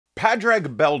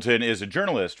Pádraig Belton is a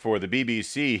journalist for the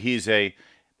BBC. He's a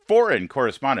foreign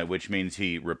correspondent, which means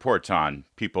he reports on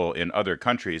people in other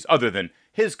countries other than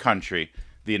his country,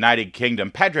 the United Kingdom.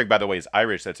 Pádraig, by the way, is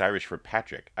Irish. That's Irish for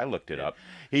Patrick. I looked it up.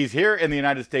 He's here in the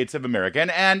United States of America,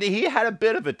 and he had a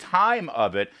bit of a time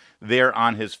of it there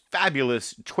on his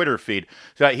fabulous Twitter feed.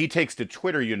 So he takes to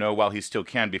Twitter, you know, while he still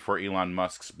can before Elon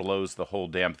Musk blows the whole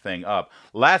damn thing up.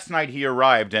 Last night he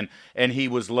arrived, and he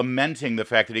was lamenting the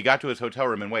fact that he got to his hotel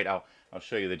room, and wait, I'll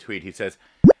show you the tweet. He says,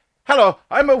 "Hello,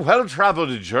 I'm a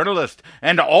well-traveled journalist,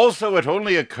 and also it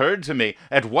only occurred to me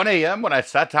at 1 a.m. when I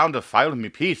sat down to file me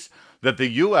piece that the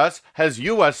U.S. has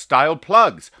U.S.-style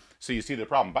plugs." So you see the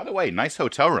problem. By the way, nice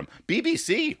hotel room.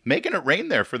 BBC, making it rain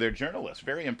there for their journalists.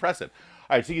 Very impressive.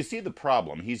 All right, so you see the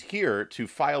problem. He's here to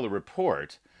file a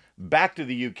report back to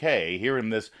the UK, here in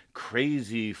this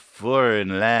crazy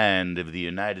foreign land of the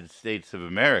United States of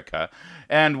America.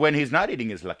 And when he's not eating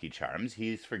his Lucky Charms,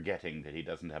 he's forgetting that he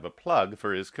doesn't have a plug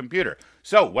for his computer.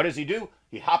 So what does he do?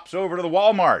 He hops over to the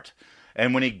Walmart.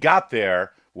 And when he got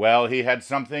there, well, he had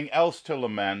something else to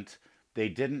lament. They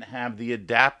didn't have the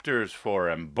adapters for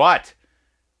him. But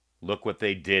look what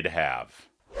they did have.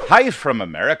 Hi from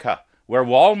America, where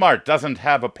Walmart doesn't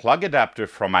have a plug adapter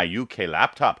for my UK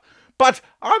laptop. But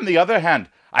on the other hand,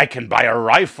 I can buy a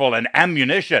rifle and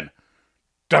ammunition.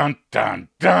 Dun, dun,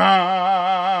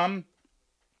 dun.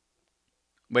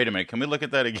 Wait a minute, can we look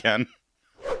at that again?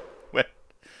 Wait,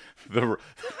 the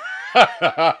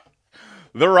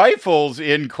rifles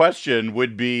in question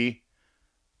would be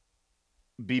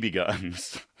BB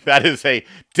guns. That is a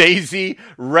Daisy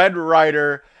Red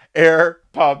Ryder air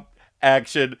pump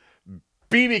action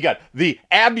BB gun. The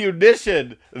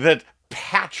ammunition that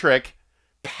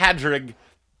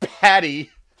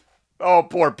Patty, oh,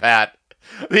 poor Pat.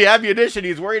 The ammunition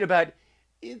he's worried about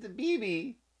is a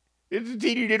BB. It's a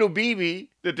teeny little BB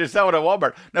that they're selling at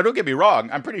Walmart. Now, don't get me wrong.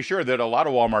 I'm pretty sure that a lot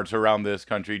of Walmarts around this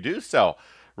country do sell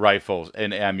rifles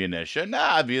and ammunition,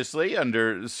 obviously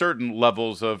under certain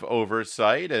levels of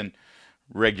oversight and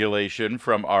regulation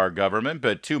from our government,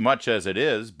 but too much as it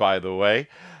is, by the way.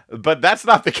 But that's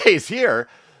not the case here.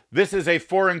 This is a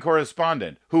foreign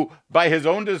correspondent who, by his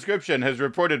own description, has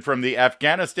reported from the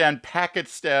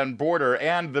Afghanistan-Pakistan border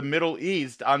and the Middle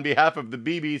East on behalf of the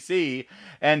BBC,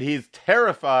 and he's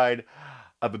terrified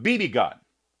of a BB gun.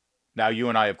 Now, you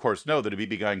and I, of course, know that a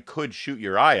BB gun could shoot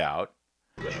your eye out.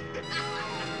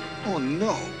 Oh,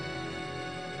 no.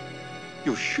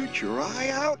 You'll shoot your eye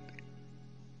out?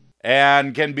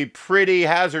 And can be pretty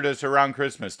hazardous around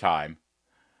Christmas time.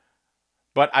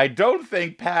 But I don't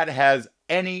think Pat has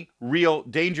any real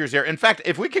dangers here. In fact,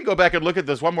 if we can go back and look at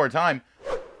this one more time,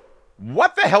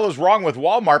 what the hell is wrong with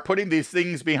Walmart putting these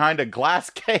things behind a glass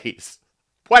case?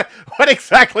 What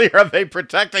exactly are they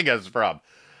protecting us from?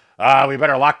 We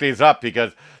better lock these up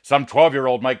because some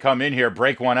 12-year-old might come in here,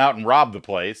 break one out, and rob the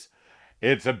place.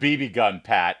 It's a BB gun,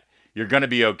 Pat. You're going to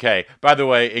be okay. By the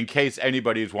way, in case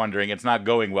anybody's wondering, it's not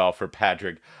going well for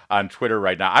Pádraig on Twitter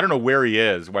right now. I don't know where he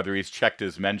is, whether he's checked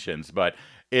his mentions, but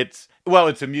it's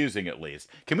amusing at least.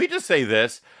 Can we just say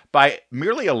this? By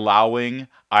merely allowing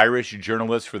Irish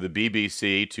journalists for the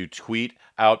BBC to tweet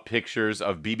out pictures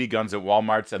of BB guns at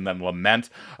Walmarts and then lament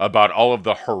about all of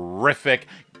the horrific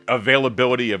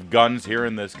availability of guns here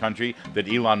in this country, that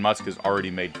Elon Musk has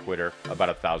already made Twitter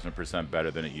about 1,000% better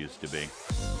than it used to be.